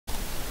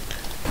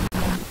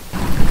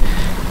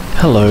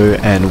Hello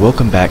and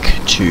welcome back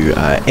to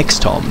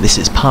XCOM. This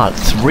is part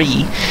 3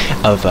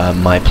 of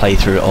my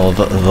playthrough of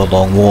The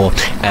Long War,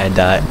 and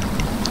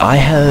I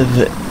have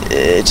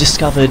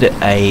discovered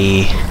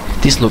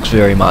this looks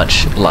very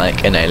much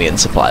like an alien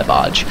supply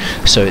barge.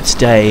 So it's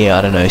day,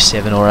 I don't know,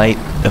 7 or 8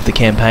 of the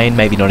campaign,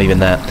 maybe not even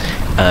that,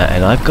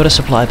 and I've got a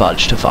supply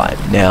barge to fight.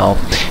 Now,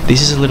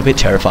 this is a little bit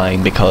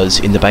terrifying because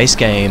in the base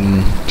game,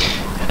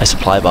 a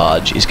supply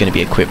barge is going to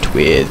be equipped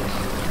with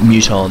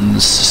mutons,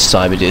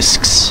 cyber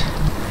discs,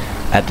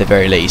 at the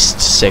very least,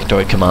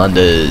 sectoid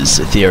commanders,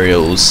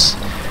 ethereals.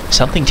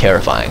 Something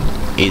terrifying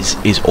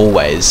is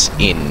always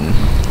in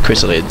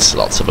chrysalids,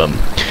 lots of them,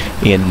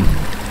 in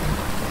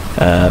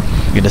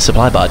a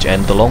supply barge,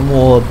 and the Long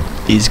War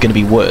is going to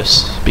be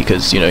worse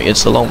because, you know,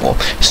 it's the Long War.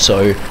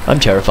 So I'm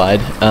terrified.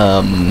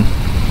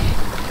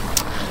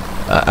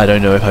 I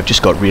don't know if I've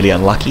just got really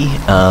unlucky,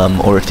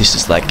 or if this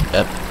is like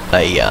a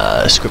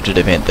scripted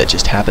event that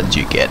just happens.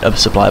 You get a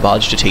supply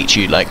barge to teach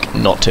you, like,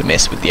 not to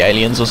mess with the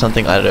aliens or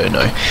something. I don't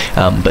know.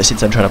 But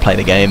since I'm trying to play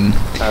the game,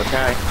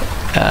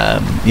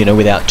 you know,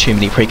 without too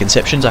many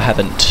preconceptions, I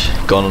haven't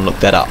gone and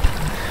looked that up.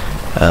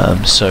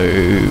 So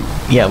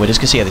yeah, we're just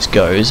gonna see how this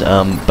goes.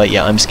 But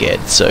yeah, I'm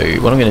scared. So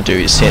what I'm gonna do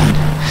is send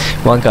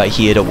one guy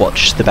here to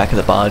watch the back of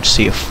the barge,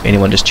 see if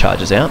anyone just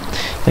charges out.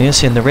 I'm gonna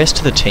send the rest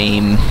of the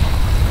team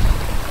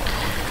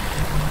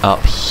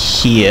up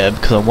here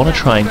because I want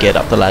to try and get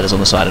up the ladders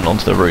on the side and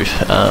onto the roof.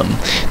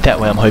 That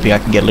way I'm hoping I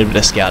can get a little bit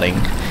of scouting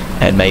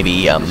and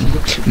maybe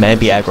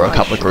aggro a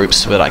couple of groups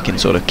so that I can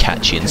sort of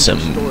catch in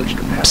some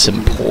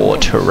poor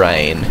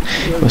terrain.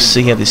 We'll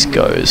see how this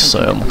goes.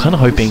 So I'm kind of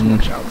hoping,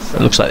 it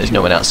looks like there's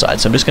no one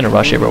outside, so I'm just going to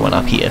rush everyone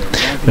up here.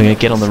 We're going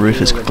to get on the roof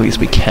as quickly as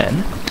we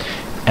can,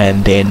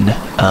 and then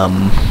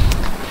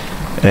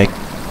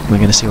we're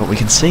going to see what we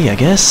can see, I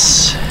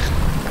guess.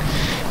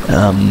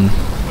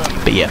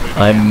 But yeah,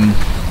 I'm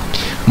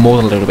more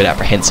than a little bit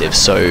apprehensive,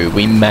 so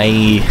we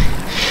may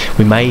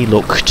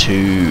look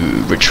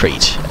to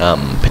retreat,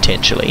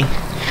 potentially,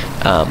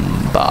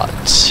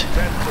 but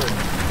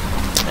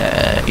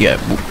yeah,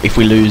 if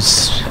we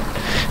lose,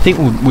 I think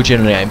we'll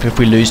generally aim for, if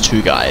we lose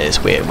 2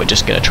 guys, we're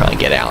just going to try and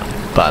get out,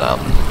 but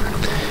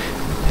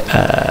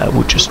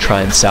we'll just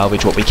try and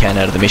salvage what we can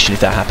out of the mission if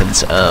that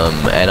happens,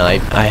 and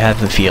I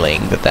have the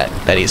feeling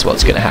that is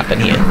what's going to happen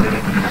here.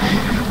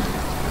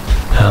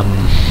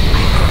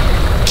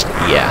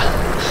 Yeah,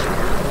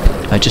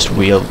 I just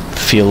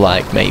feel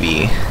like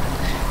maybe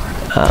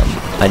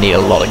I need a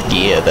lot of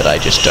gear that I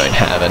just don't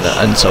have,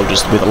 and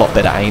soldiers with a lot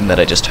better aim that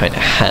I just don't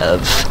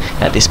have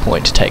at this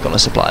point to take on a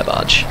supply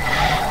barge.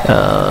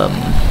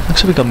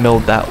 Looks like we got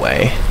milled that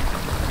way,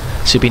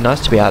 so it'd be nice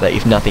to be able to,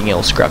 if nothing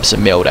else, grab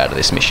some meld out of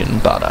this mission,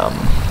 but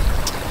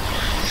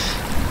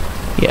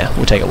yeah,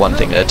 we'll take it one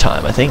thing at a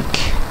time, I think.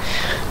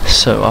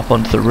 So up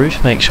onto the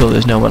roof, make sure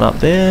there's no one up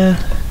there.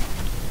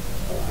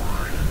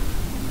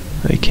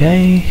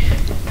 Okay,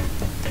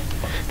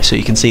 so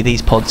you can see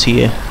these pods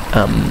here,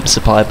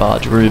 supply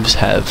barge roofs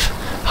have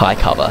high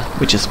cover,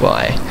 which is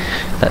why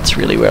that's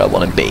really where I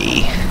want to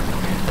be.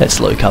 That's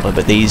low cover,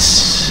 but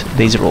these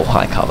are all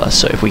high cover,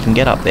 so if we can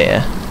get up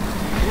there,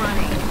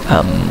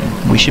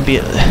 we should be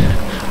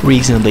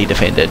reasonably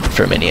defended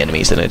from any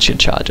enemies that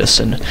should charge us,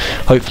 and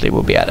hopefully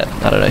we'll be able to,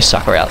 I don't know,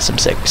 sucker out some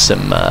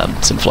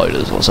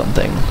floaters or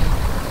something.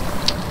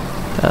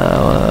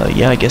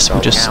 Yeah, I guess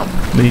we'll just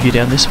move you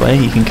down this way.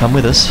 You can come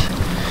with us,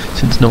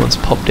 since no one's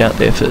popped out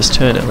their first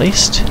turn at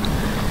least.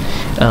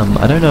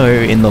 I don't know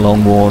in the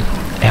Long War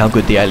how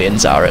good the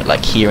aliens are at,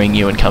 like, hearing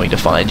you and coming to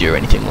find you or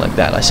anything like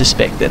that. I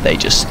suspect that they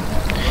just,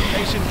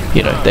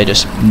 you know, they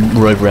just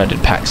rove around in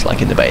packs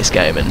like in the base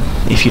game, and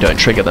if you don't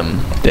trigger them,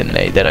 then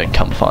they don't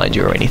come find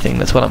you or anything.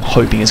 That's what I'm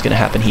hoping is going to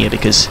happen here,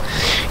 because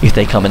if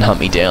they come and hunt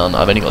me down,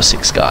 I've only got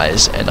 6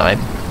 guys, and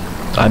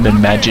I'm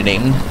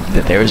imagining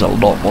that there is a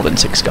lot more than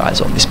 6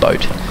 guys on this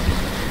boat.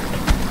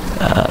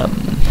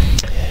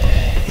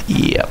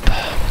 Yep.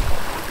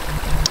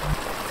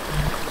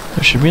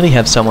 I should really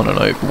have someone on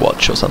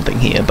Overwatch or something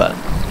here, but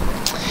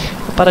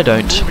I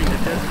don't.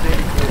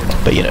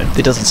 But, you know,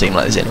 it doesn't seem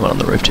like there's anyone on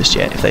the roof just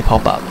yet. If they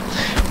pop up,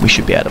 we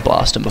should be able to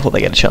blast them before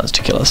they get a chance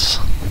to kill us.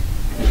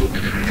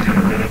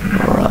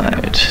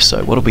 Right,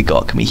 so what have we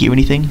got? Can we hear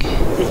anything?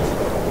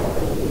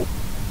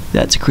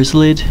 That's a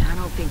chrysalid. I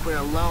don't think we're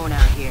alone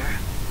out here.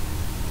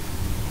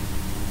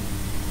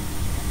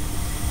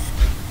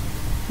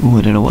 Ooh,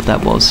 I don't know what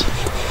that was.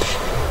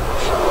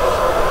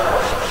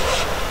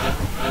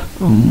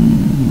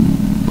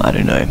 I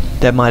don't know.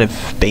 That might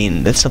have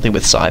been, that's something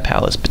with psi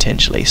powers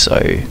potentially, so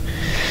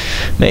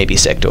maybe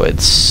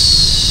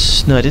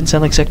sectoids. No, it didn't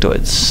sound like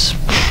sectoids.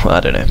 I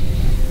don't know.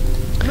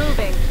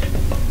 Moving.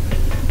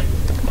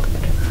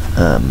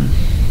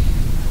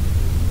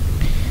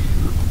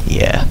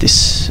 Yeah,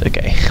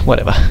 okay,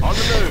 whatever.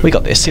 We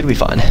got this, it'll be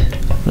fine.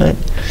 Right?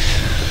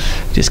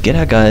 Just get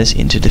our guys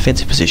into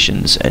defensive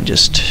positions and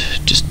just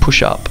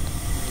push up.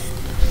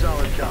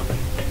 Solid copy.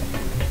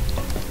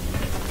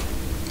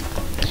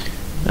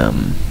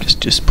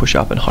 Just push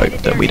up and hope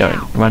that we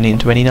don't run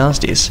into any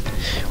nasties.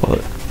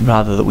 Well,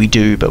 rather that we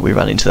do, but we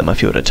run into them a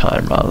few at a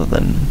time rather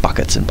than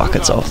buckets and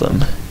buckets of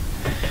them.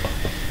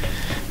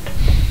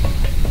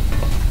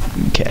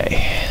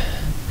 Okay,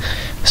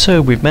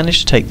 so we've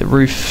managed to take the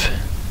roof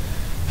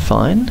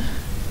fine.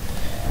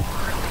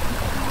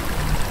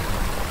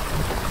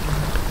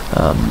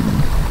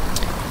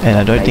 And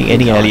I don't think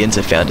any aliens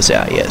have found us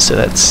out yet, so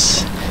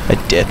that's a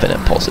definite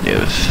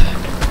positive.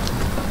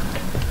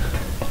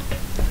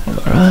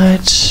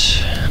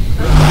 Alright.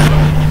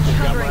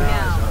 Covering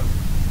now.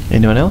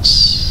 Anyone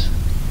else?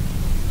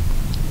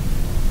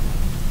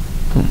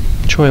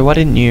 Choi, why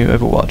didn't you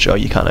overwatch? Oh,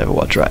 you can't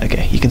overwatch, right,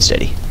 okay, you can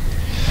steady.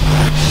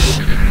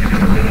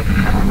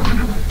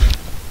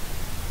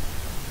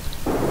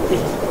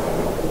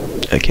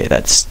 Okay,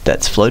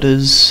 that's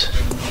floaters.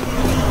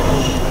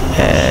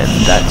 And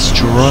that's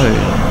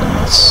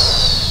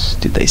drones.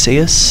 Did they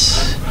see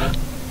us?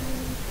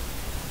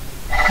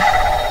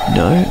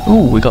 No?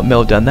 Ooh, we got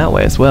meld down that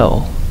way as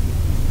well.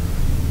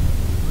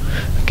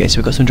 Okay, so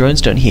we've got some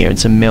drones down here and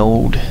some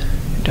meld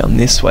down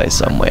this way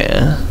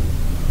somewhere.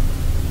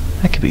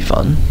 That could be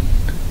fun.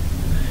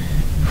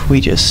 If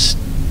we just...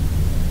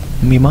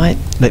 We might...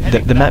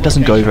 The map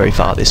doesn't go very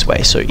far this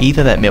way, so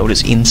either that meld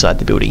is inside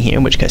the building here,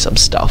 in which case I'm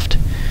stuffed,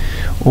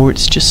 or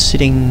it's just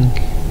sitting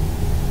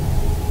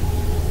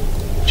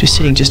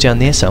just down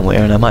there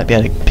somewhere, and I might be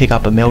able to pick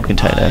up a meld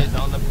container.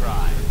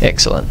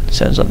 Excellent.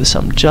 Sounds like there's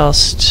some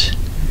just...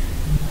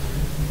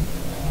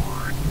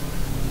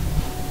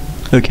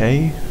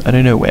 Okay, I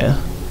don't know where.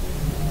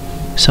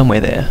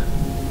 Somewhere there.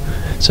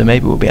 So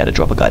maybe we'll be able to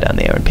drop a guy down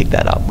there and pick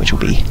that up, which will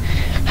be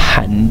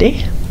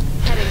handy.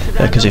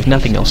 Because if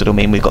nothing else, it'll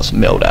mean we've got some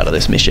meld out of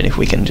this mission if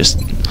we can just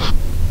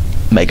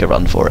make a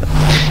run for it.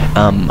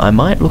 I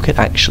might look at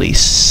actually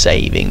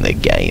saving the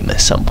game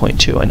at some point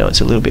too. I know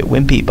it's a little bit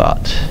wimpy,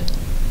 but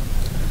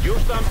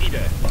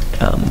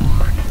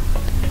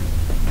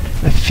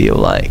I feel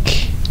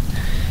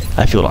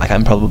like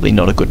I'm probably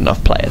not a good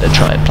enough player to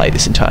try and play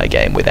this entire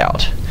game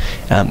without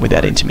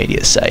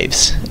intermediate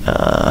saves.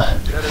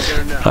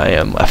 I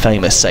am a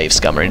famous save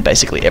scummer in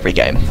basically every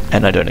game,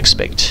 and I don't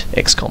expect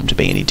XCOM to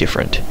be any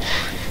different.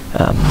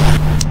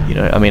 You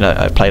know, I mean,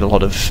 I've played a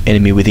lot of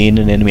Enemy Within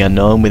and Enemy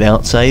Unknown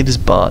without saves,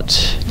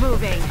 but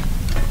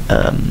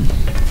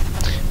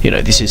you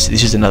know, this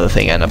is another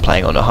thing, and I'm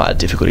playing on a higher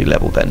difficulty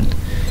level than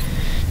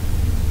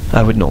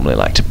I would normally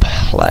like to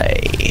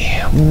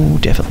play. Ooh,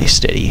 definitely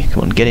steady.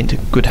 Come on, get into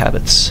good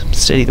habits.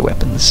 Steady the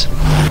weapons.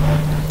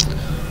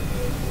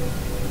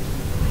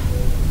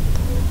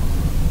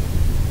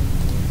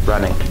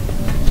 Running.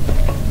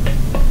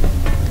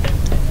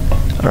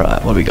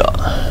 Alright, what do we got?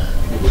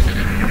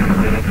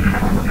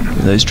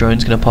 Are those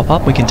drones gonna pop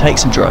up? We can take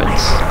some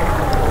drones.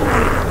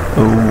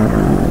 Ooh.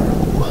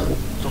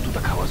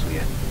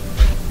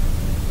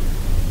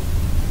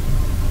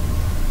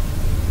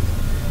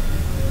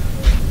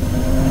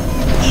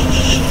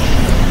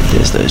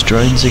 There's those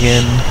drones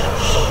again.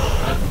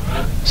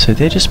 So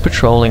they're just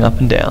patrolling up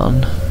and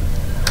down.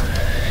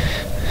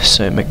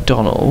 So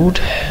McDonald,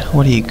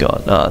 what do you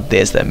got? Ah,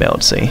 there's that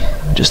meld, see?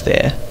 Just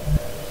there.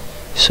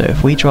 So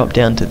if we drop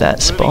down to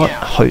that spot,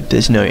 hope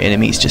there's no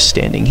enemies just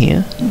standing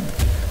here.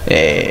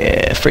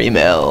 Yeah, free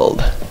meld.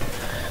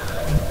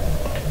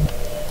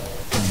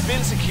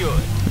 Been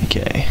secured.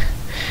 Okay.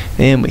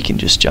 Then we can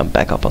just jump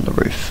back up on the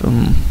roof.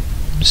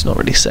 It's not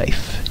really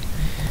safe.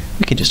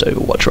 We can just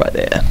overwatch right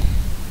there.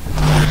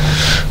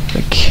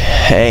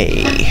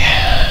 Okay.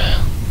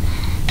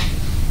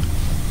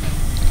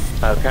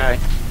 Okay.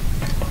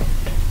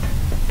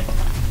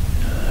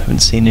 Haven't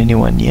seen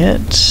anyone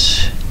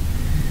yet.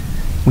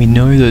 We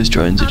know those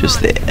drones are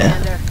just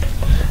there.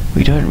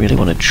 We don't really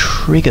want to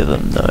trigger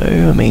them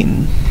though. I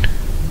mean,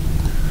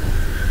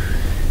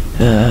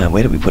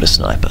 where do we put a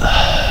sniper?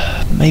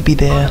 Maybe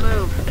there.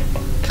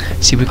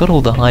 See, we've got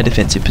all the high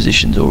defensive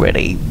positions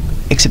already,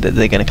 except that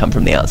they're going to come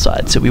from the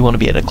outside, so we want to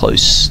be at a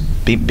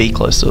be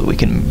close so that we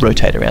can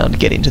rotate around and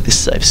get into this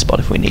safe spot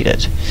if we need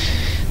it.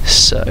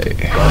 So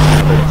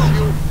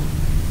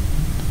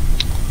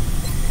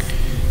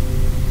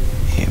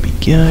here we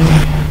go.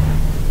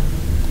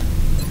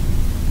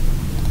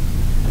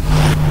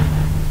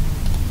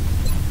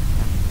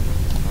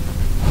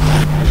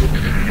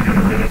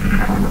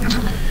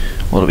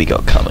 What do we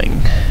got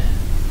coming?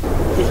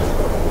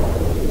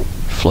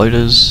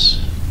 Floaters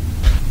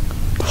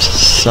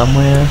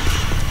somewhere.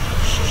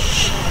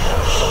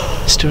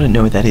 Still don't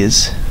know what that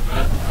is.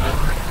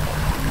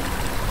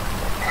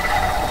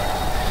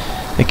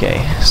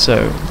 Okay,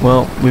 so,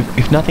 well,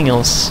 if nothing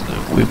else,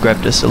 we've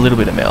grabbed us a little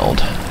bit of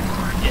meld.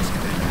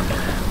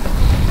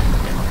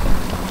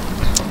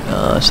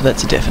 So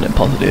that's a definite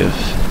positive.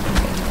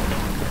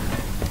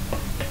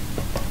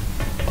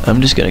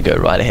 I'm just going to go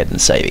right ahead and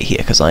save it here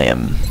because I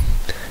am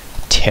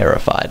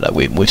terrified. Like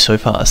we've so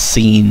far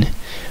seen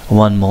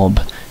one mob,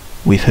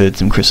 we've heard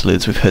some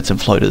chrysalids, we've heard some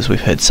floaters,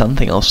 we've heard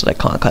something else that I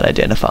can't quite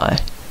identify.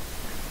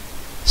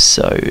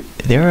 So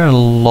there are a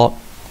lot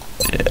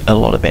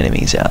of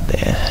enemies out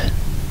there.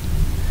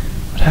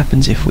 What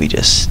happens if we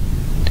just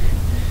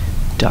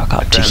duck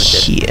up to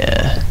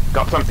here?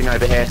 Got something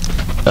over here.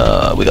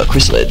 We got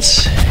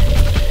chrysalids.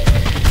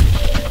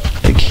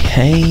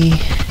 Okay.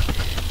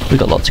 We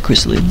got lots of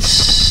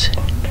chrysalids.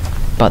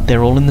 But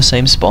they're all in the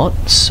same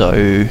spot,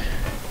 so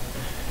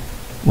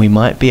we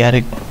might be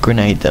able to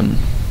grenade them.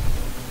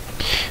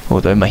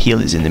 Although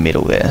Mahil is in the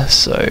middle there,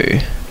 so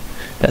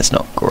that's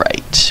not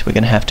great. We're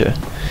gonna have to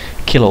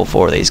kill all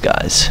 4 of these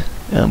guys.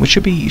 Which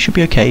should be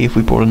okay if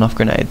we brought enough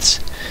grenades.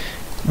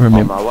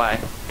 Remember. On my way.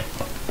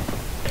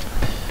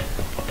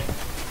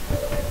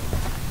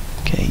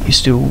 Okay, you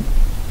still.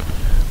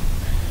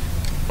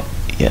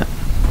 Yeah.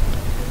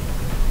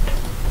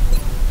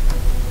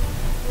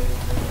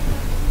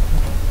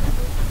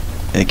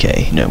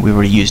 Okay, no, we've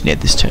already used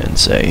Ned this turn,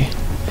 so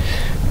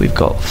we've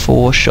got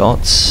 4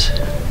 shots,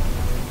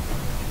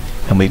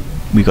 and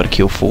we've got to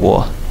kill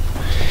 4.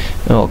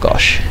 Oh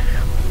gosh.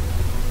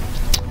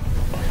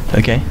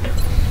 Okay.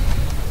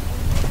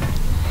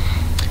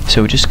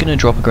 So we're just going to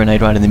drop a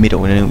grenade right in the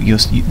middle, and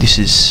this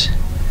is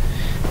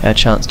our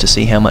chance to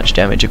see how much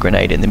damage a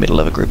grenade in the middle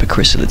of a group of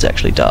chrysalids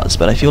actually does.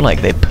 But I feel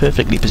like they're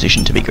perfectly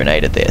positioned to be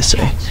grenaded there, so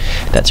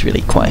that's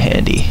really quite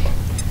handy.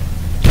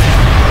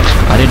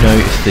 I don't know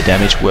if the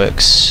damage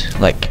works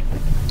like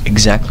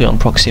exactly on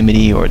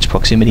proximity, or it's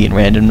proximity and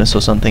randomness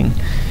or something.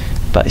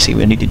 But you see,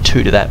 we only did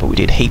 2 to that, but we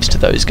did heaps to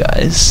those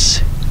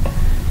guys.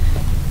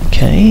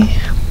 Okay.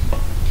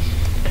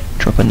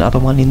 Drop another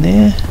one in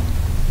there.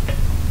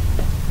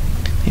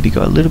 Maybe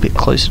go a little bit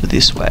closer to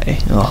this way.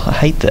 Oh, I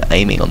hate the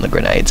aiming on the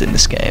grenades in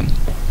this game.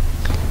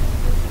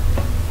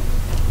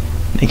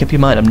 Make up your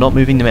mind, I'm not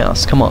moving the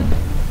mouse, come on.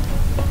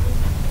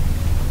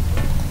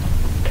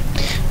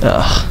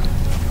 Ugh.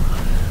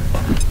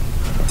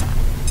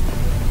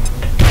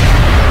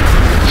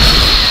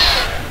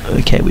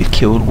 Okay, we've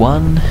killed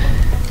 1.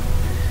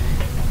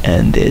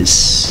 And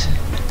there's...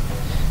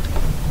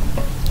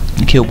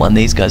 We killed 1,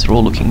 these guys are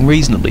all looking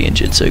reasonably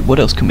injured, so what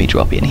else can we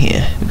drop in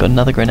here? We've got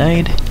another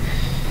grenade.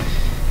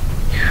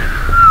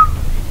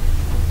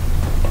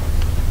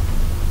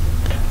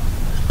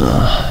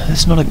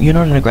 You're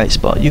not in a great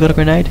spot. You got a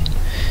grenade?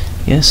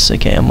 Yes,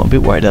 okay, I'm a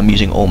bit worried I'm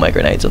using all my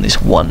grenades on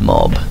this one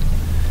mob.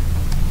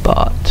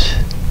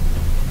 But...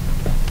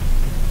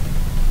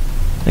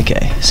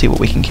 okay, see what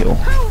we can kill.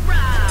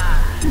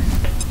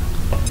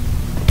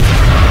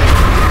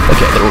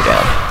 Okay, they're all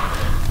down.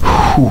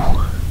 Whew.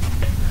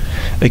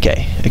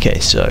 Okay,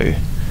 so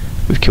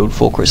we've killed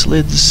 4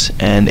 chrysalids,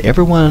 and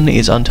everyone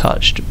is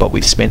untouched, but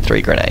we've spent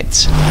 3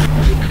 grenades.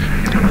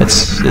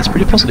 That's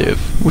pretty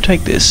positive. We'll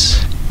take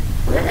this.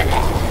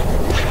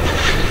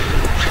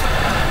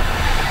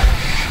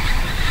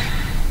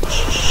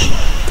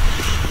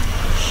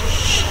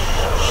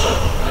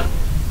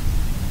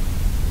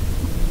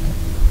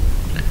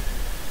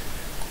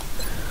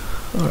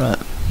 Alright.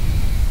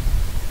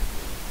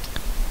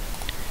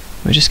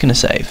 We're just gonna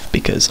save,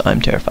 because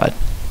I'm terrified.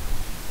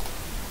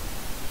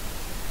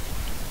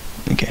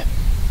 Okay.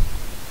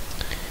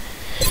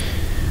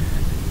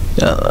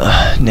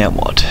 Now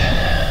what?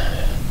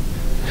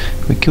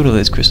 We killed all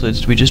those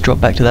chrysalids. Do we just drop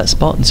back to that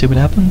spot and see what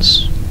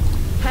happens?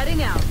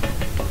 Heading out.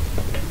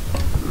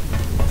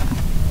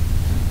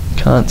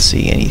 Can't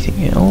see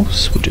anything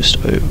else. We'll just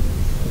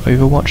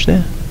overwatch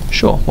there.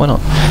 Sure, why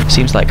not?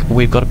 Seems like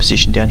we've got a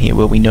position down here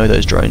where we know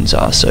those drones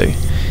are, so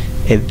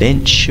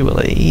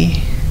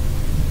eventually,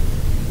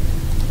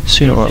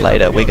 sooner or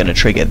later, we're going to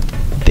trigger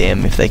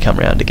them if they come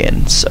around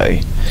again. So,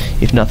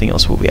 if nothing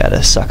else, we'll be able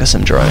to sucker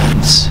some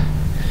drones,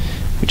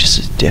 which is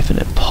a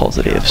definite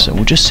positive. So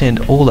we'll just send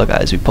all the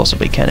guys we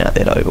possibly can out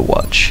there to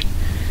overwatch,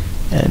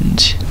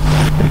 and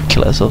we'll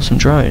kill ourselves some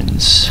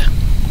drones.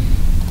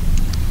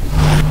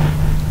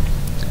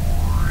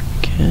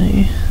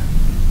 Okay.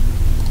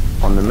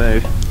 On the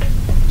move.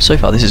 So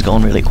far this has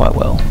gone really quite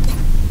well.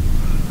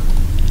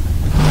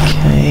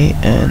 Okay,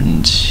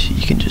 and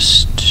you can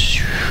just...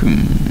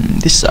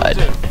 this side.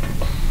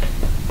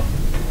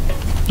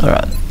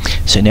 Alright,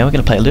 so now we're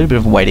going to play a little bit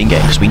of a waiting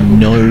game, because we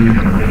know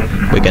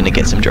we're going to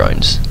get some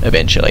drones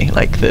eventually.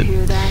 Like the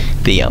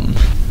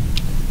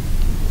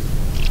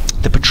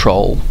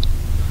patrol,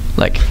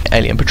 like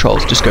alien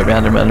patrols just go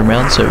round and round and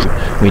round, so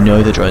we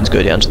know the drones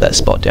go down to that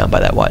spot down by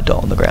that white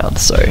dot on the ground.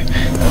 So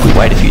if we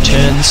wait a few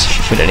turns,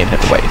 we don't even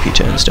have to wait a few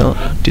turns,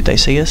 did they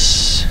see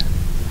us?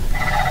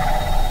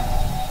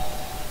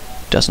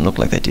 Doesn't look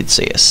like they did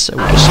see us, so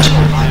we'll just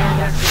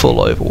full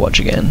overwatch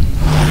again.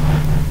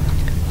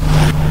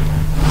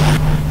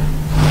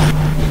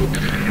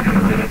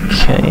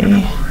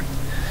 Okay,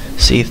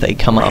 see if they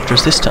come after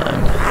us this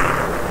time.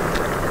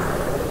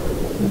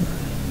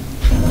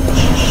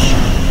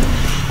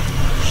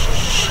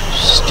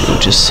 Still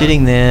just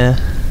sitting there.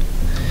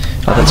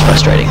 Oh, that's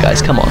frustrating,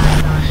 guys, come on.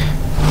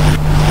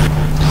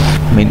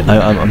 I mean,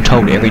 I'm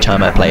told every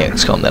time I play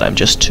XCOM that I'm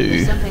just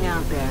too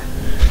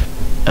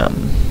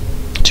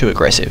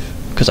aggressive,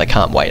 because I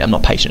can't wait. I'm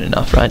not patient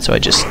enough, right? So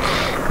I'm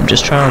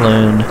just trying to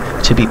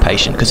learn to be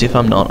patient, because if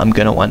I'm not, I'm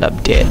gonna wind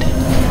up dead.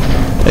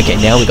 Okay,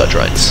 now we got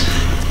drones.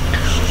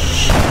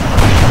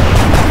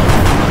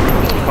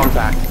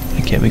 Contact.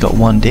 Okay, we got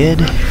 1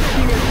 dead,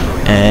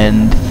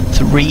 and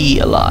 3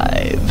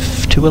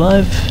 alive. 2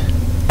 alive?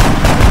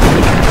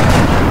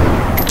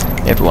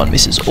 Everyone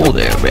misses all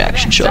their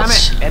reaction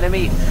shots. Damn it!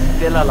 Enemy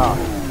still alive.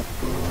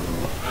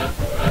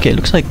 Okay,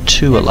 looks like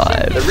 2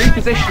 alive. They're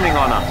repositioning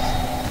on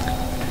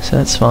us. So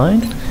that's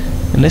fine.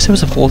 Unless there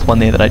was a 4th one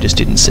there that I just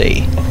didn't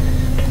see.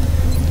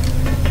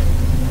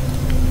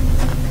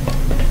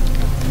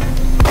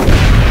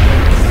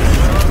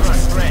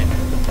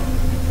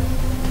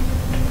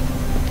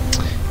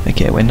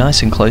 Okay, we're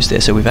nice and close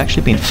there, so we've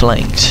actually been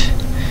flanked.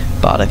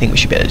 But I think we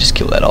should better just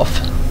kill that off.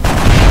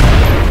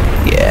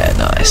 Yeah,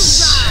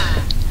 nice.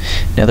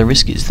 Now the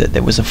risk is that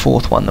there was a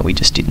 4th one that we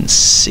just didn't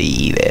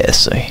see there,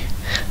 so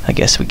I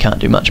guess we can't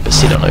do much but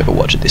sit on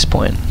Overwatch at this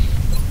point.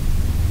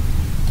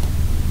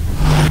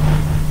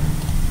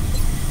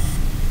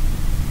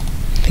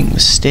 I think it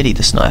was steady,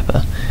 the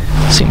sniper.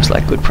 Seems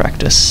like good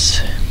practice.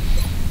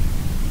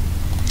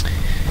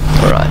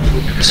 Alright,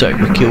 so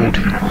we killed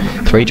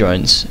 3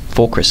 drones,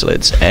 4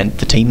 chrysalids, and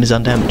the team is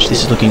undamaged.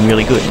 This is looking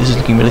really good. This is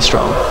looking really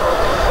strong.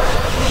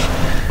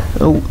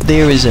 Oh,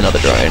 there is another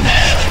drone.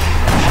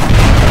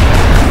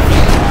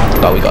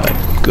 Oh, we got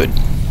it. Good.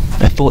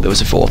 I thought there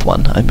was a 4th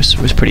one. I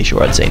was pretty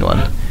sure I'd seen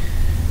one.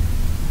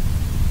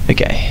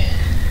 Okay.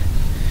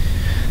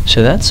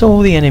 So that's all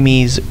the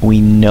enemies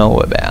we know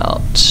about.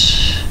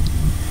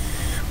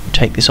 We'll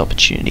take this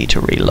opportunity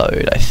to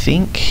reload, I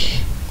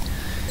think.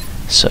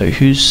 So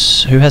who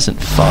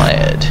hasn't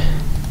fired?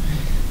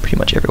 Pretty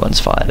much everyone's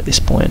fired at this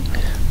point.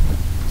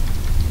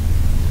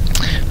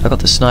 I got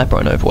the sniper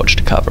on Overwatch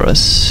to cover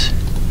us.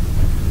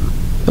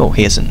 Oh,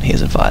 he hasn't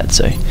fired,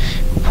 so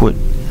we'll put.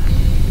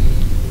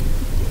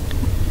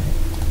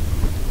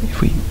 If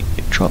we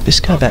drop this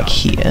guy back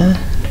here,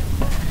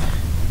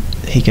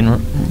 he can.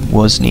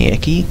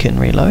 Wisniewski can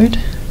reload.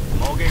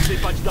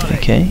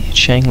 Okay,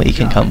 Xiang-Li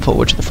can come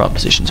forward to the front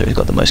position, so he's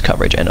got the most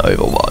coverage and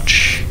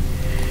Overwatch.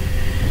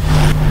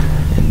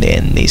 And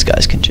then these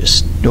guys can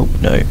just. Nope,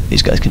 no,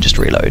 these guys can just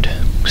reload.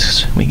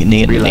 We can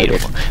need.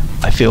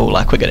 I feel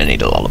like we're going to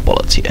need a lot of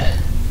bullets here.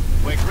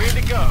 We're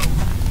ready to go.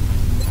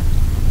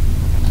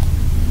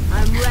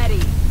 I'm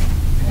ready.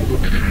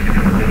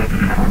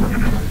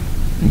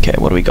 Okay,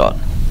 what do we got?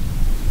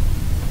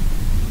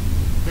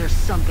 There's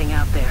something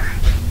out there.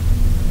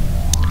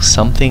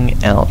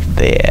 Something out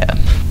there.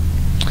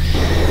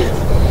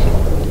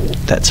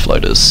 That's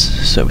floaters.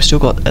 So we've still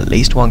got at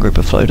least one group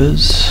of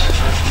floaters.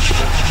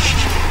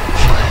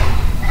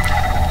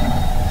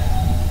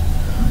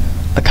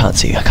 I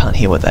can't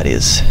hear what that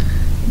is.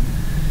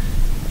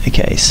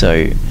 Okay,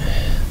 so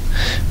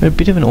we're in a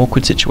bit of an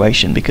awkward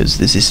situation because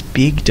there's this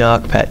big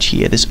dark patch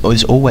here. There's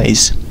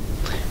always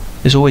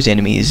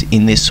enemies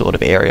in this sort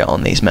of area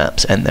on these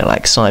maps, and they're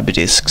like cyber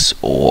discs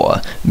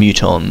or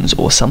mutons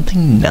or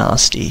something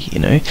nasty, you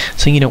know,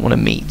 something you don't want to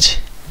meet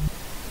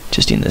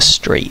just in the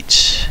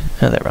street.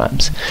 Oh, that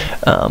rhymes.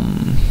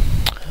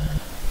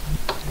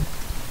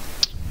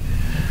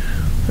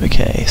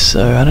 Okay,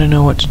 so I don't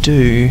know what to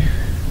do.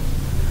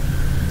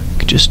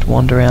 Could just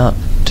wander out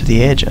to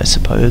the edge, I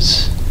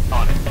suppose.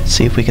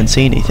 See if we can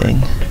see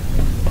anything.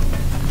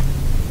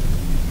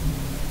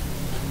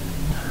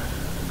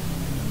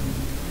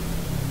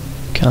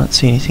 Can't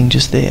see anything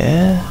just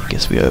there. I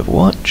guess we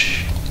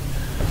Overwatch.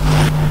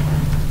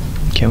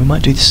 Okay, we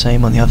might do the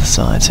same on the other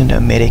side. Send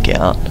our medic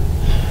out.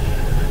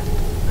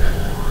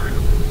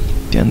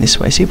 Down this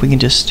way. See if we can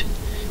just.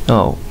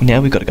 Oh,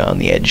 now we've got to go on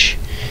the edge.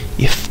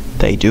 If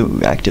they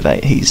do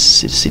activate, he's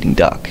sitting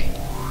duck.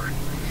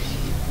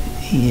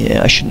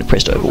 Yeah, I shouldn't have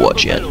pressed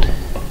Overwatch yet.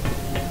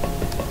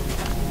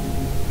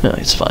 No,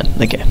 it's fine.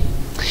 Okay.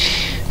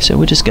 So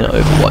we're just going to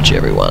Overwatch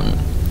everyone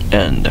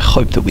and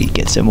hope that we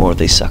get some more of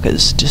these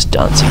suckers just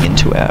dancing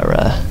into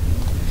our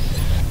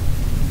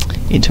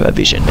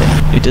vision.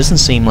 And it doesn't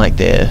seem like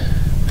they're,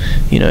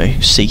 you know,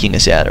 seeking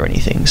us out or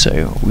anything,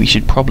 so we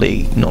should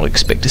probably not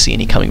expect to see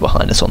any coming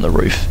behind us on the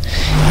roof.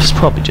 It's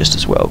probably just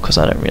as well, because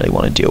I don't really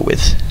want to deal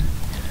with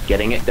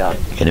Getting it done.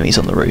 enemies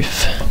on the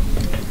roof.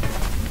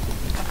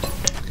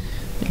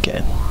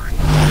 Okay.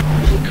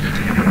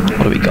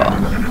 What do we got?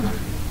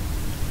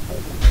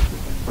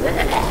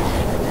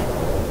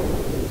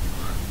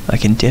 I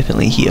can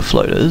definitely hear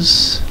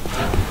floaters.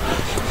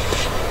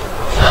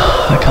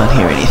 I can't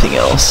hear anything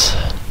else.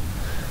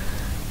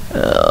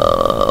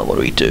 What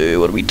do we do?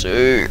 What do we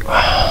do?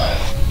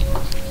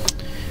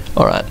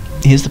 Alright,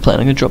 here's the plan.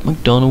 I'm going to drop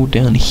McDonald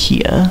down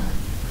here.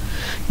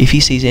 If he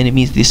sees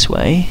enemies this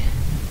way,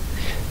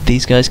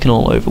 these guys can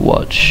all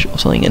Overwatch or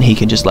something, and he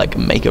can just like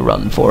make a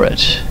run for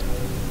it.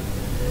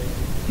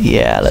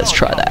 Yeah, let's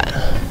try that.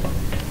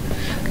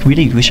 I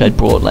really wish I'd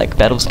brought like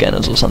battle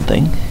scanners or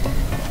something.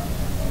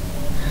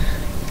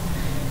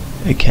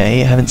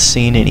 Okay, I haven't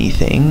seen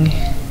anything.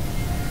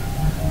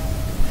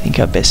 I think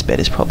our best bet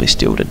is probably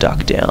still to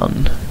duck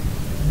down.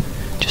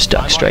 Just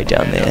duck straight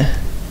down there.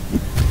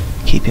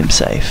 Keep him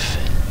safe.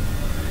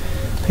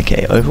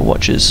 Okay,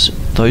 Overwatchers.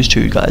 Those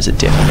two guys are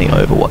definitely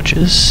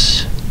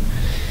Overwatchers.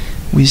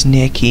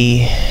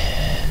 Wisniewski.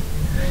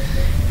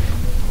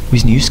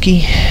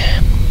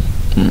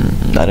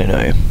 I don't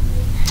know.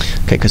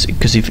 Okay,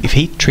 because if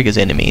he triggers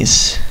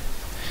enemies,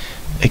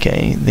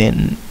 Okay,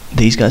 then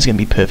these guys are going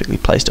to be perfectly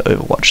placed to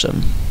overwatch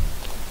them.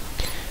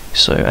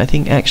 So I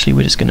think actually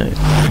we're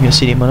gonna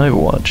sit him on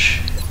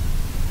overwatch.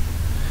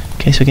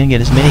 Okay, so we're gonna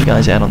get as many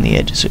guys out on the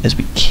edge as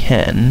we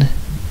can.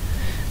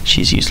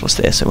 She's useless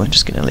there, so we're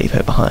just gonna leave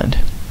her behind.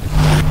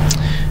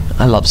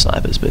 I love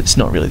snipers, but it's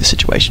not really the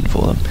situation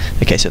for them.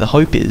 Okay, so the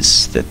hope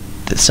is that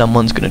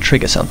someone's gonna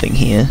trigger something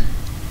here.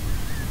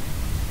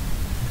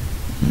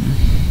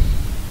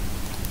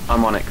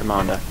 I'm on it,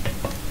 Commander.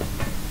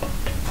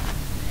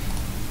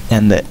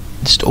 And that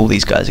just all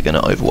these guys are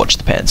gonna overwatch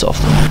the pants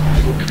off them.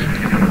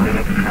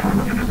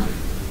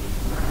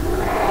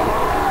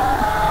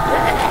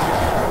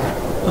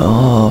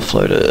 Oh,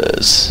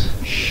 floaters.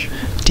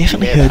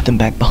 Definitely heard them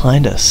back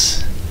behind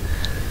us.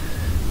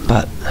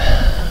 But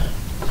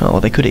oh, well,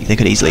 they could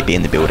easily be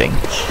in the building.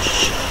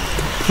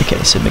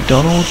 Okay, so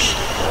McDonald.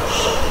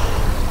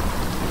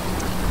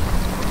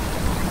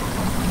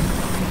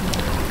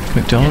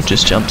 McDonald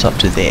just jumps up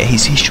to there.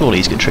 Surely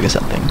he's gonna trigger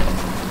something.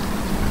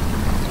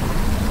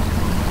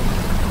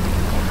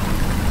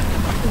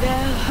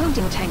 They're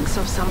holding tanks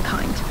of some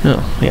kind.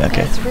 Oh, yeah,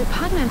 okay. As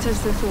repugnant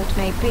as the thought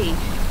may be,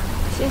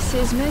 this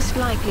is most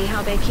likely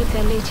how they keep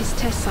their latest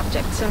test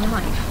subjects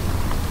alive.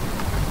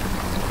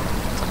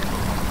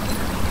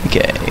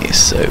 Okay,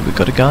 so we've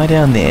got a guy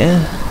down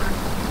there.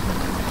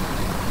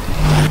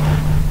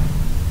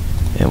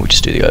 And we'll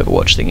just do the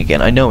Overwatch thing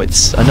again. I know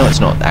it's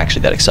not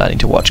actually that exciting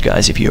to watch,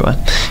 guys, if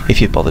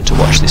you've bothered to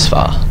watch this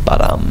far,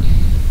 but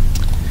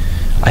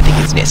I think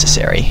it's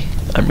necessary.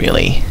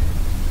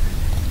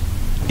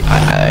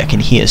 I can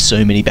hear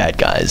so many bad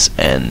guys,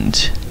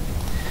 and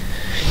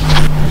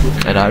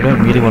I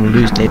don't really want to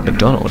lose Dave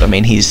McDonald. I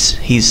mean, he's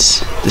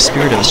the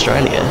spirit of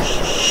Australia.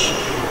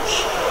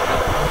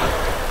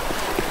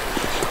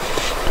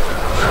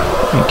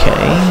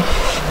 Okay,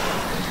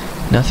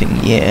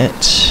 nothing yet.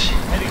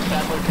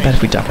 How about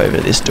if we duck over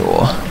to this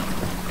door?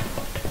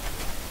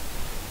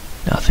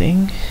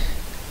 Nothing.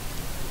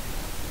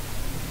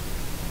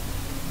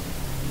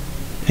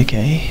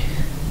 Okay.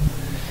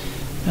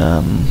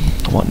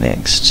 What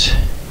next?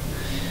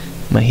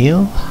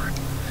 Mahil?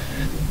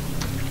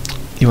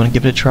 You want to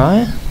give it a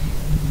try?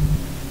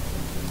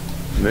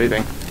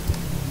 Moving.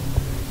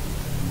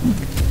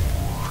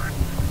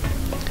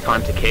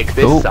 Time to kick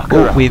this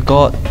sucker up. We've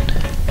got...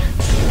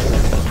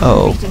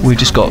 Oh, we've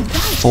just got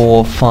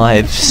 4,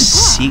 5,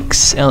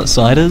 6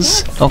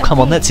 outsiders? Oh,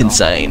 come on, that's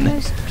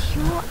insane.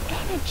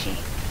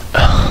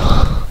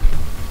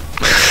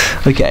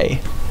 Okay.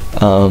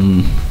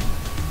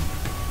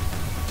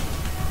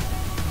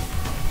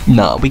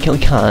 No, we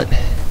can't.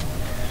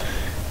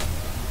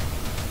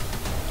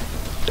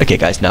 Okay,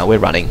 guys, no, we're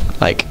running.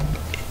 Like,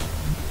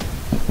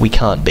 we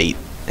can't beat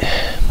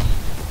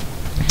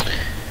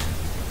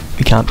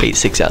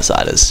 6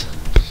 outsiders.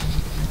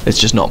 It's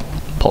just not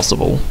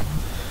possible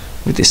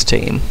with this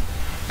team.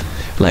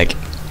 Like,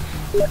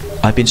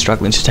 I've been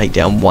struggling to take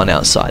down 1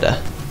 outsider.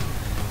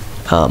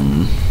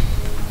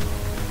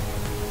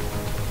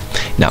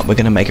 No, we're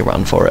gonna make a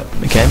run for it,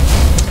 okay?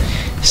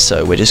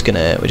 So we're just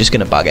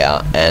gonna bug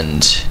out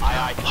and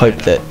hope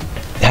that,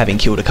 having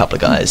killed a couple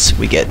of guys,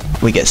 we get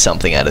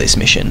something out of this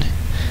mission.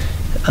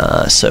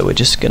 So we're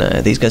just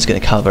gonna, these guys are gonna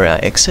cover our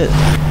exit,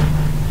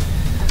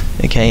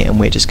 okay, and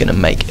we're just gonna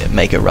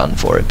make a run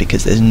for it,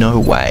 because there's no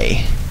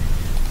way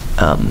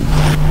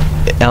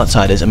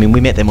outsiders. I mean,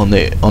 we met them on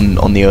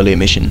the earlier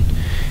mission.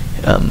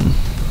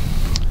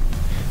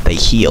 They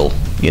heal,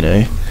 you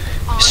know.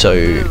 So,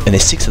 and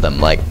there's 6 of them,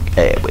 like,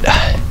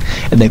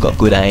 and they've got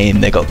good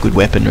aim, they've got good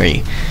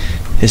weaponry.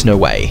 There's no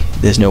way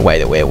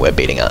that we're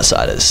beating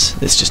outsiders.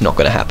 It's just not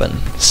going to happen.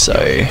 So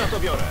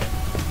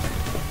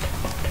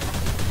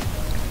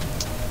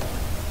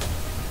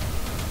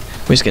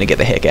we're just going to get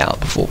the heck out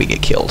before we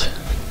get killed.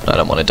 I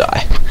don't want to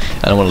die.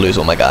 I don't want to lose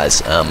all my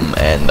guys,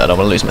 and I don't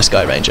want to lose my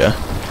Sky Ranger.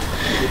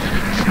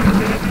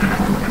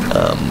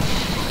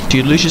 Do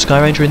you lose your Sky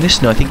Ranger in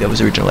this? No, I think that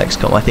was original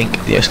XCOM. I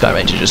think the Sky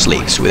Ranger just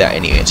leaves without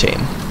any of your team.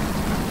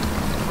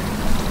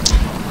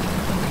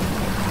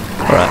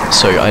 Alright,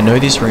 so I know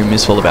this room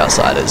is full of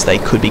outsiders. They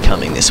could be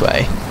coming this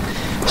way.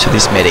 So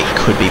this medic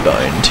could be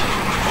boned.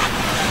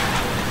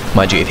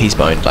 Mind you, if he's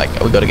boned, like,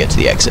 we've got to get to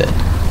the exit.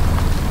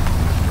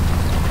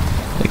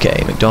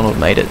 Okay, McDonald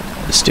made it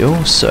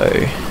still, so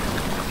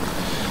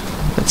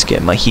let's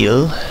get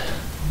Mahil.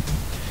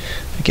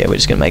 Okay, we're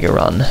just going to make a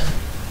run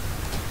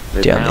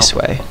down this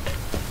way.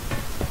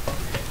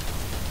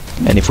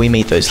 And if we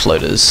meet those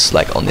floaters,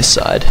 like, on this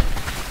side,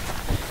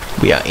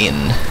 we are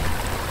in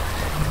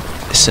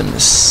some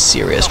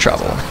serious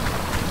trouble.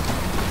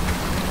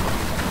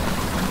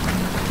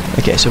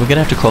 Okay, so we're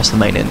gonna have to cross the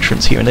main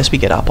entrance here unless we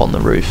get up on the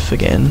roof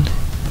again.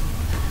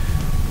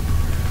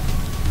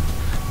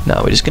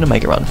 No, we're just gonna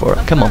make a run for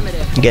it. Come on,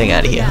 I'm getting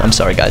out of here. I'm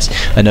sorry, guys.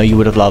 I know you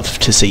would have loved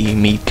to see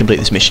me complete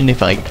this mission. I'm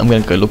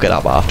gonna go look it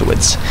up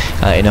afterwards,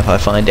 and if I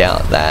find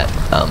out that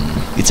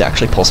it's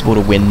actually possible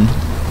to win,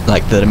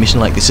 like that a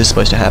mission like this is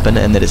supposed to happen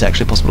and that it's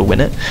actually possible to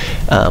win it,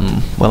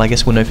 well, I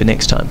guess we'll know for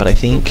next time. But I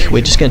think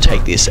we're just going to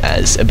take this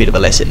as a bit of a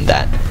lesson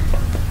that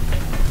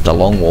the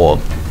Long War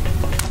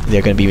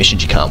they're going to be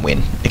missions you can't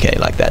win. Okay,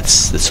 like that's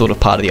sort of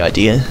part of the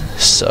idea.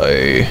 So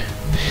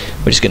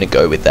we're just going to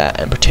go with that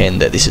and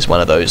pretend that this is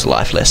one of those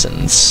life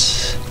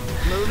lessons.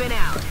 Moving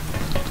out.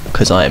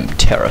 Because I am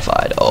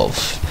terrified of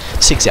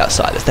 6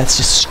 outsiders. That's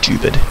just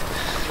stupid.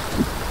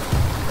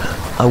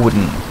 I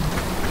wouldn't.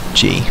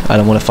 Gee, I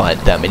don't want to fight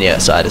that many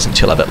outsiders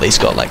until I've at least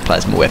got like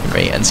plasma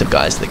weaponry and some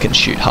guys that can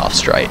shoot half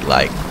straight.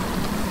 Like,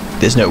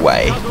 there's no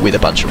way with a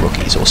bunch of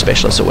rookies or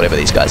specialists or whatever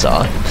these guys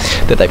are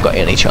that they've got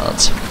any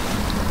chance.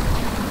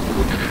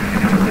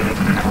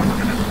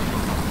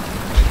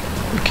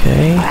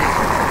 Okay.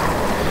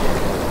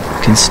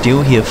 Can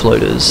still hear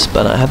floaters,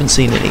 but I haven't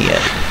seen any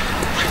yet.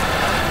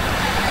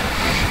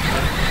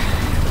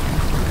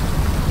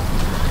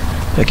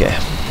 Okay.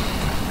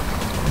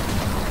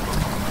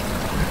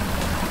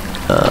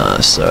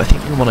 So I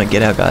think we want to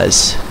get our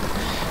guys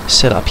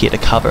set up here to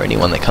cover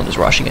anyone that comes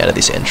rushing out of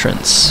this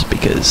entrance,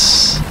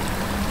 because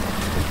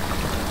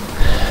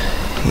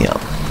yeah,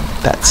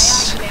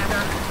 that's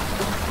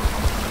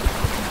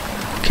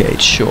okay.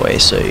 Choi,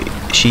 so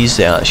she's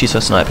our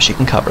sniper. She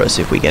can cover us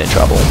if we get in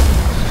trouble.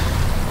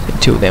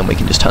 Until then, we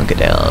can just hunker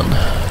down.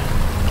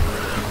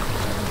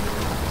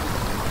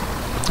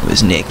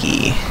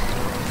 Wisniewski.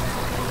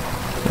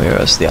 Where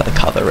else is the other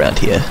cover around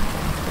here?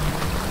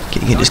 Okay,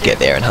 you can just get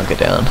there and hunker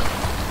down.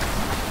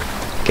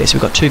 Okay, so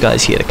we've got 2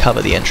 guys here to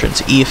cover the entrance.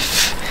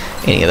 If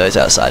any of those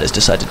outsiders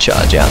decide to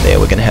charge out there,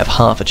 we're going to have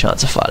half a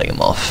chance of fighting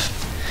them off.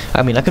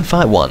 I mean, I can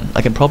fight one.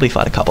 I can probably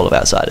fight a couple of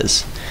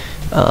outsiders.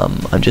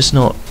 I'm just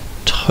not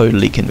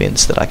totally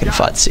convinced that I can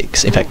fight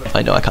 6. In fact,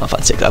 I know I can't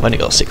fight 6. I've only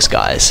got 6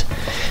 guys.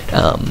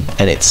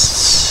 And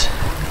it's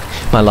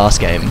my last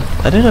game.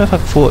 I don't know if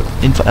I've fought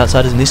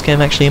outsiders in this game,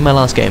 actually. In my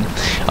last game,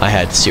 I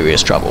had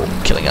serious trouble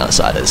killing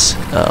outsiders.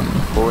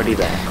 Already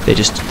there. They're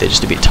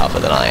just a bit tougher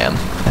than I am,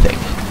 I think.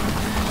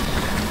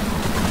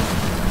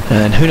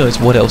 And who knows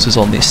what else is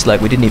on this?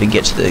 Like, we didn't even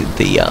get to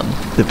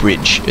the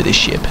bridge of this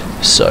ship,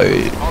 so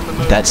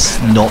that's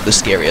not the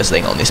scariest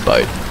thing on this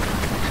boat.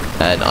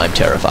 And I'm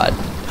terrified.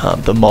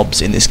 The mobs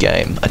in this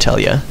game, I tell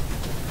ya,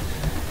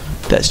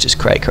 that's just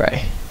cray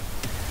cray.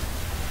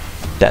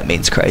 That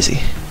means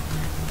crazy.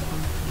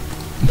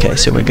 Okay,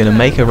 so we're gonna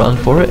make a run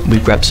for it.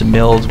 We've grabbed some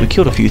melds. We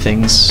killed a few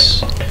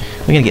things.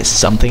 We're gonna get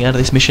something out of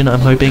this mission, I'm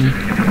hoping.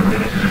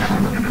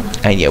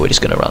 And yeah, we're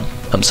just gonna run.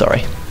 I'm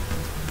sorry.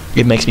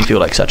 It makes me feel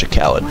like such a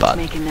coward, but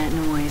making that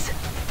noise?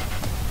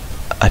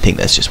 I think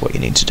that's just what you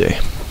need to do.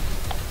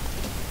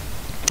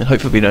 And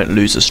hopefully we don't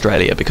lose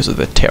Australia because of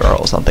the terror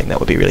or something. That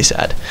would be really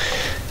sad.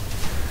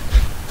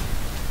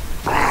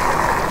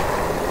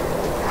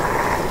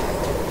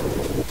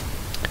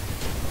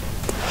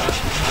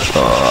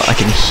 Oh, I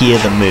can hear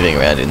them moving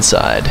around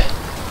inside.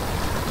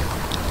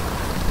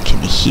 I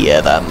can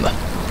hear them.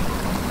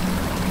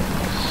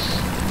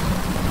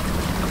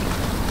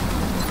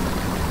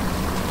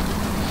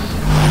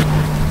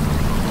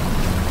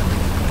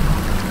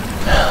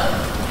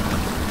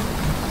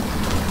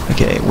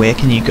 Okay, where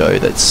can you go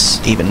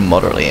that's even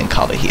moderately in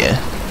cover here?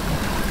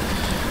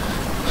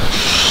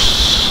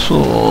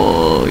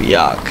 Oh,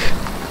 yuck.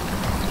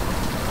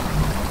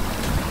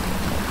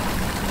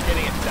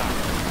 Getting it done.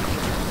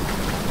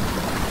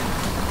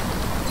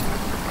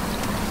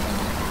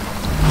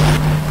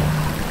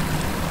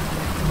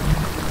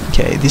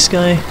 Okay, this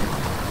guy.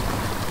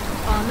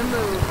 On the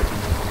move.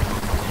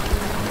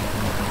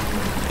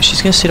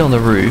 She's going to sit on the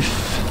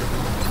roof.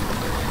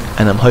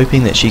 And I'm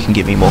hoping that she can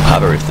give me more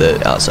cover if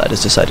the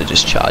outsiders decide to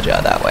just charge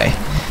out that way.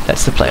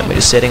 That's the plan. We're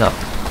just setting up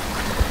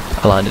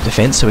a line of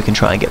defense so we can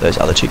try and get those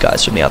other 2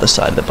 guys from the other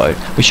side of the boat.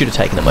 We should have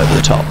taken them over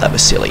the top. That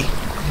was silly.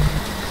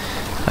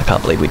 I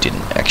can't believe we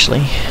didn't,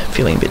 actually.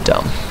 Feeling a bit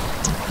dumb.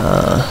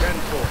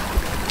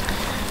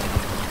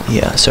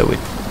 Yeah, so we're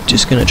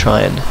just going to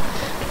try and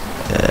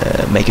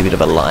make a bit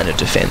of a line of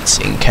defense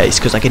in case,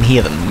 because I can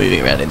hear them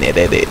moving around in there.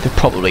 They're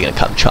probably going to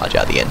come charge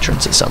out the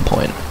entrance at some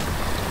point.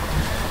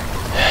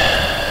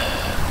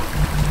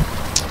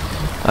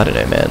 I don't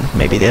know, man.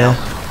 Maybe there.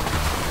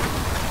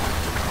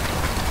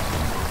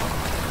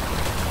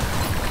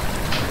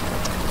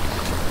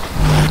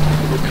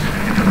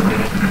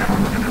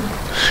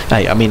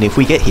 Hey, I mean, if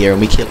we get here and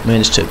we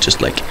manage to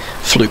just like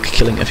fluke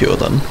killing a few of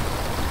them,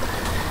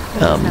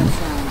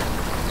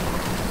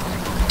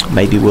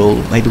 maybe we'll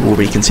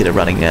reconsider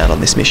running out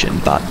on this mission.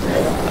 But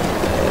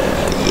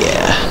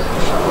yeah,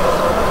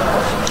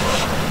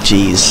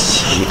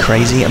 jeez, are you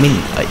crazy? I mean,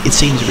 it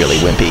seems really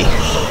wimpy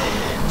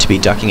to be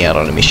ducking out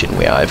on a mission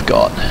where I've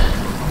got.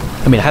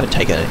 I mean, I haven't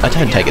taken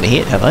a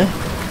hit, have I?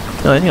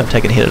 No, I don't think I've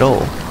taken a hit at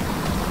all.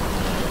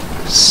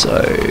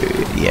 So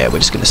yeah, we're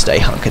just going to stay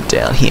hunkered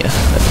down here.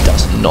 It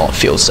does not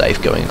feel safe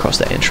going across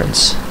that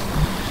entrance.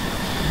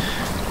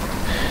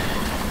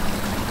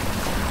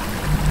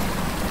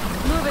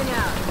 Moving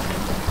out.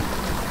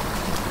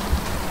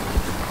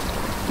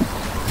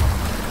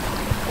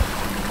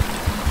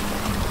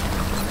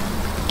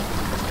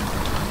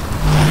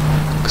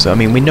 So I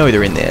mean, we know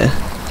they're in there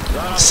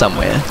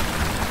somewhere.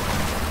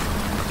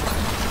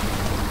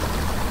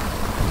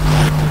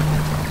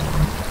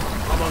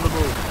 I'm on the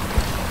move.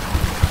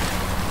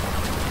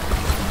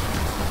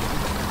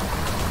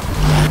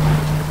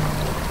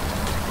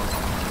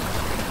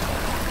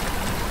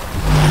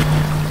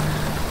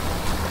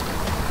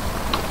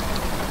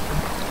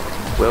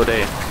 Will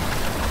do.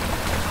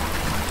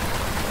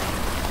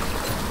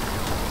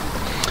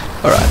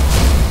 Alright.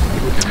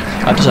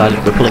 I've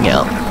decided we're pulling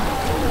out.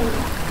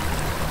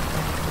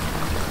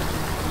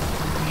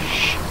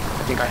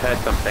 I think I heard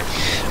something.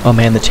 Oh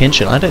man, the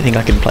tension. I don't think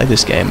I can play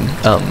this game.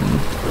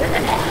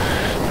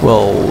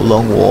 Well,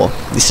 Long War.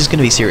 This is going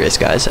to be serious,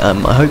 guys.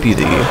 I hope you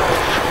do.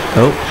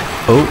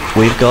 Oh,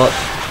 we've got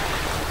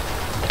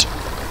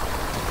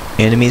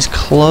enemies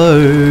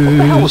close. What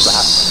the hell was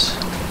that?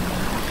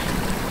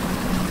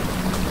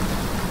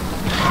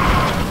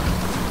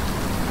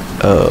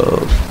 Oh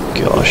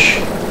gosh.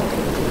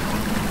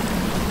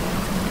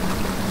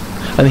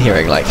 I'm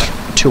hearing like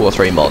 2 or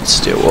 3 mods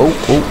still.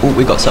 Oh,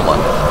 we got someone.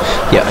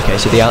 Yeah, okay,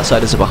 so the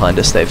outsiders are behind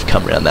us. They've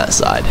come around that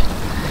side.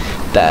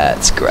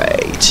 That's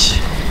great.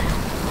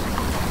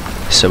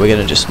 So we're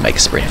gonna just make a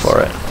sprint for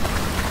it.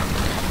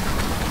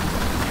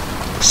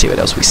 See what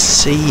else we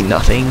see.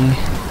 Nothing.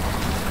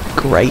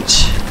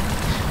 Great.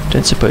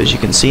 Don't suppose you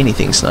can see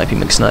anything, Snipey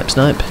McSnipe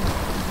Snipe.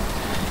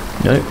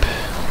 Nope.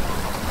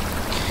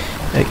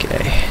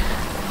 Okay.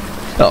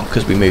 Oh,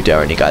 because we moved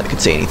our only guy that could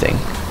see anything.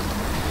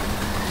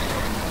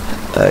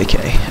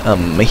 Okay,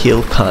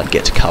 Mahil can't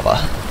get to cover.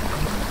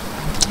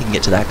 He can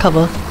get to that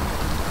cover.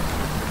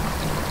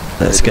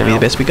 That's gonna be the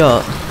best we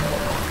got.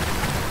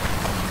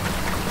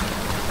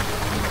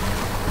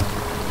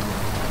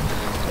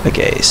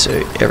 Okay, so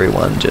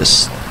everyone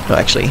just... No,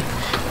 actually,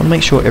 I want to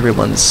make sure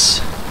everyone's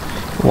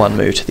one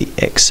move to the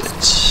exit.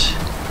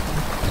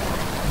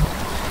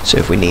 So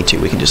if we need to,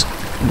 we can just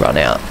run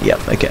out.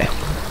 Yep, okay.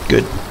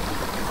 Good.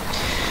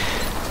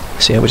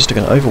 So yeah, we're just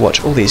going to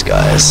overwatch all these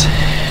guys.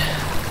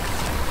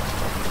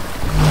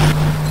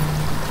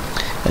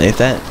 And if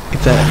that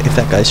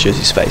guy shows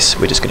his face,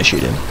 we're just going to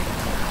shoot him.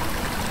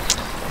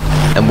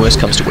 And worst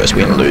comes to worst,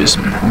 we're going to lose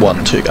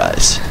 1, 2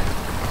 guys.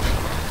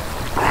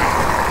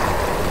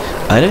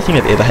 I don't think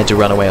I've ever had to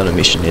run away on a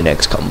mission in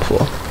XCOM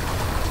before.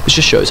 This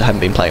just shows I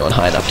haven't been playing on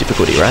high enough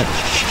difficulty, right?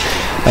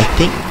 I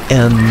think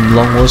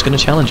Long War's going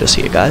to challenge us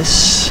here,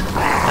 guys.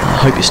 I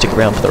hope you stick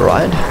around for the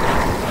ride.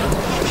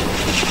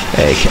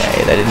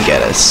 Okay, they didn't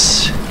get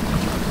us.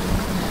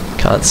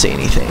 Can't see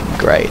anything.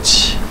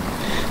 Great.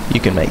 You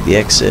can make the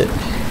exit.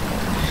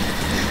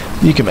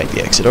 You can make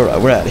the exit.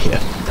 Alright, we're out of here.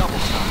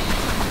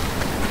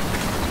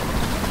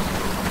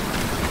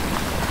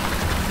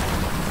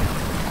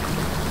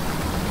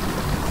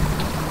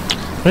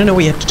 I don't know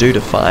what you have to do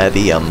to fire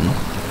the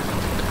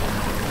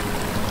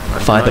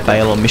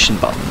bail on mission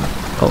button.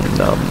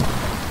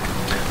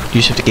 You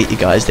just have to get your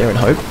guys there and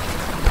hope?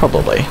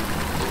 Probably.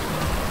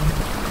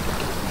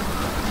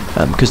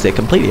 Because they're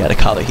completely out of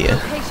colour here.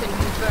 Location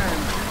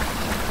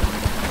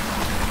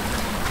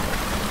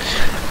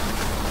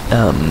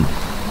confirmed.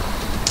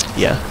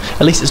 Yeah.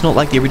 At least it's not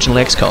like the original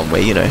XCOM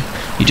where, you know,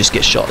 you just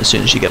get shot as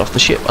soon as you get off the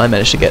ship. I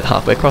managed to get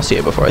halfway across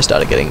here before I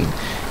started getting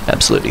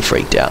absolutely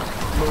freaked out.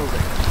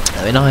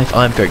 I mean,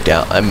 I'm freaked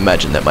out. I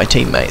imagine that my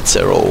teammates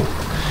are all,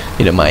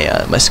 you know,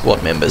 my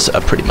squad members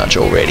are pretty much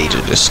all ready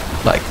to just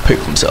like poop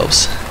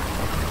themselves.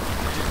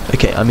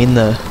 Okay, I'm in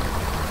the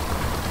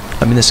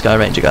Sky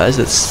Ranger, guys.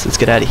 Let's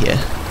get out of here.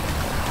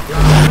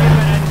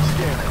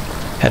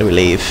 How do we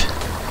leave?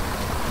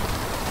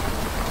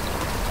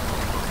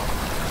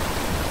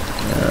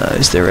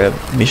 Is there a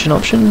mission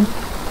option?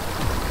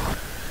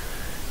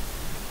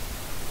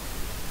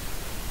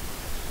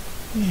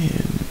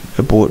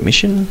 Abort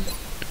mission.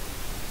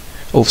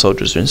 All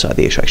soldiers are inside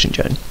the extraction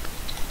zone.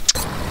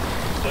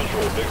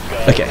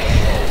 Okay,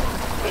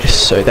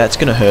 so that's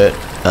gonna hurt,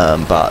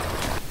 but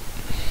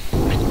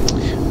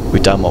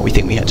we've done what we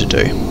think we had to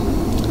do,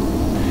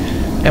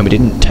 and we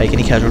didn't take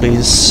any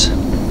casualties.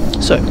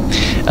 So,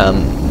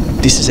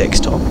 this is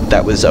XCOM.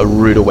 That was a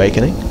rude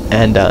awakening,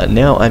 and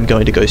now I'm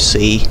going to go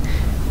see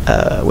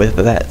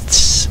whether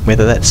that's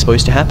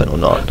supposed to happen or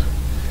not.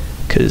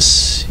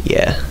 Because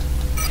yeah.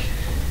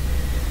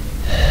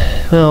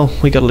 Well,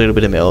 we got a little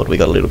bit of meld, we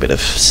got a little bit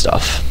of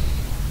stuff.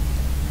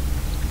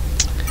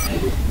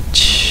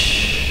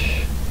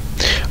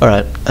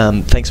 Alright,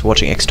 thanks for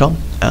watching XCOM.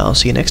 I'll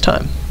see you next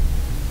time.